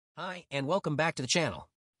Hi, and welcome back to the channel.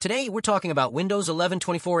 Today, we're talking about Windows 11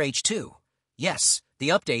 24H2. Yes, the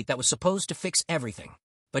update that was supposed to fix everything.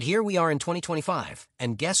 But here we are in 2025,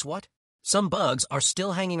 and guess what? Some bugs are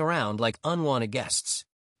still hanging around like unwanted guests.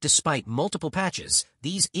 Despite multiple patches,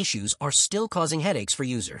 these issues are still causing headaches for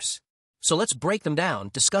users. So let's break them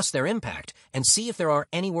down, discuss their impact, and see if there are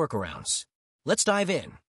any workarounds. Let's dive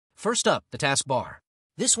in. First up, the taskbar.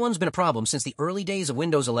 This one's been a problem since the early days of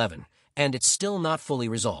Windows 11, and it's still not fully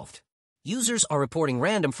resolved. Users are reporting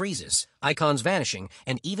random freezes, icons vanishing,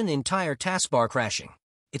 and even the entire taskbar crashing.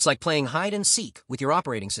 It's like playing hide-and-seek with your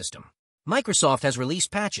operating system. Microsoft has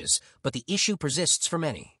released patches, but the issue persists for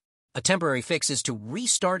many. A temporary fix is to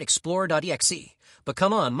restart Explorer.exe. But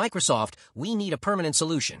come on, Microsoft, we need a permanent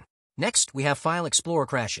solution. Next, we have File Explorer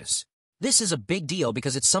crashes. This is a big deal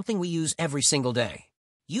because it's something we use every single day.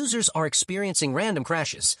 Users are experiencing random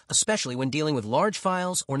crashes, especially when dealing with large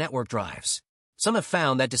files or network drives. Some have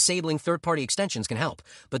found that disabling third-party extensions can help,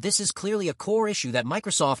 but this is clearly a core issue that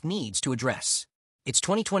Microsoft needs to address. It's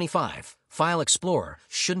 2025. File Explorer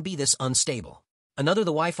shouldn't be this unstable. Another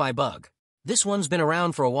the Wi-Fi bug. This one's been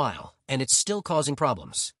around for a while, and it's still causing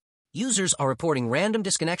problems. Users are reporting random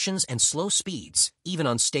disconnections and slow speeds, even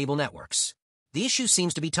on stable networks. The issue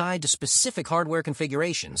seems to be tied to specific hardware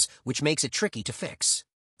configurations, which makes it tricky to fix.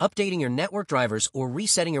 Updating your network drivers or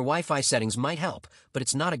resetting your Wi-Fi settings might help, but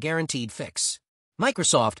it's not a guaranteed fix.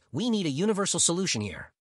 Microsoft, we need a universal solution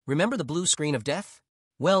here. Remember the blue screen of death?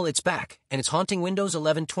 Well, it's back, and it's haunting Windows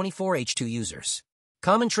 11 24H2 users.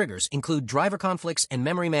 Common triggers include driver conflicts and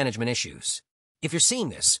memory management issues. If you're seeing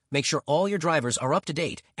this, make sure all your drivers are up to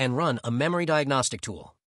date and run a memory diagnostic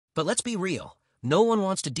tool. But let's be real, no one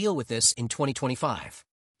wants to deal with this in 2025.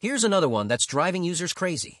 Here's another one that's driving users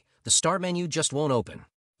crazy. The start menu just won't open.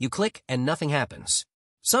 You click and nothing happens.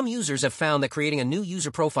 Some users have found that creating a new user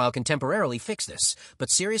profile can temporarily fix this, but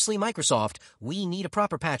seriously, Microsoft, we need a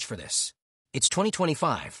proper patch for this. It's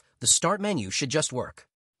 2025, the start menu should just work.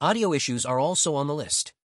 Audio issues are also on the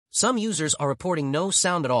list. Some users are reporting no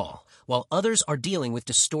sound at all, while others are dealing with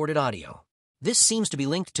distorted audio. This seems to be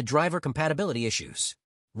linked to driver compatibility issues.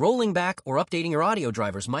 Rolling back or updating your audio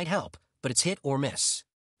drivers might help, but it's hit or miss.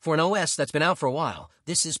 For an OS that's been out for a while,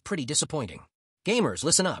 this is pretty disappointing. Gamers,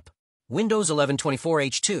 listen up. Windows 11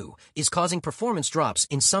 24H2 is causing performance drops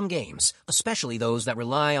in some games, especially those that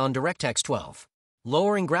rely on DirectX 12.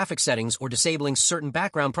 Lowering graphics settings or disabling certain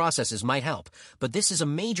background processes might help, but this is a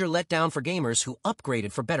major letdown for gamers who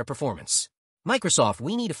upgraded for better performance. Microsoft,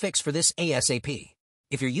 we need a fix for this ASAP.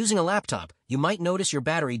 If you're using a laptop, you might notice your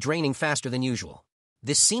battery draining faster than usual.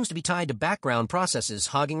 This seems to be tied to background processes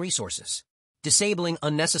hogging resources. Disabling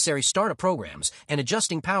unnecessary startup programs and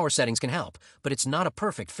adjusting power settings can help, but it's not a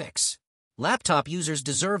perfect fix. Laptop users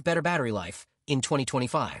deserve better battery life in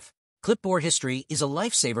 2025. Clipboard history is a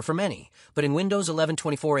lifesaver for many, but in Windows 11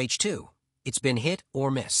 24H2, it's been hit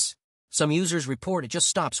or miss. Some users report it just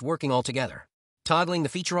stops working altogether. Toggling the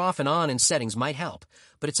feature off and on in settings might help,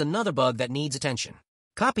 but it's another bug that needs attention.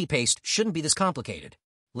 Copy-paste shouldn't be this complicated.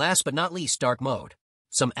 Last but not least, dark mode.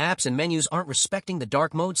 Some apps and menus aren't respecting the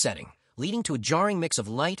dark mode setting, leading to a jarring mix of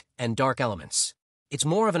light and dark elements. It's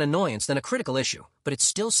more of an annoyance than a critical issue, but it's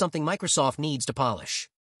still something Microsoft needs to polish.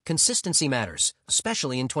 Consistency matters,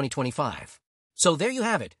 especially in 2025. So there you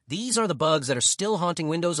have it. These are the bugs that are still haunting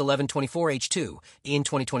Windows 11 24H2 in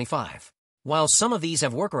 2025. While some of these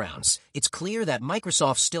have workarounds, it's clear that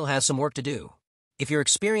Microsoft still has some work to do. If you're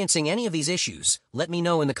experiencing any of these issues, let me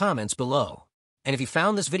know in the comments below. And if you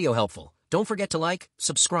found this video helpful, don't forget to like,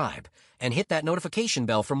 subscribe, and hit that notification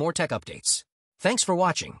bell for more tech updates. Thanks for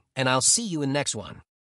watching, and I'll see you in the next one.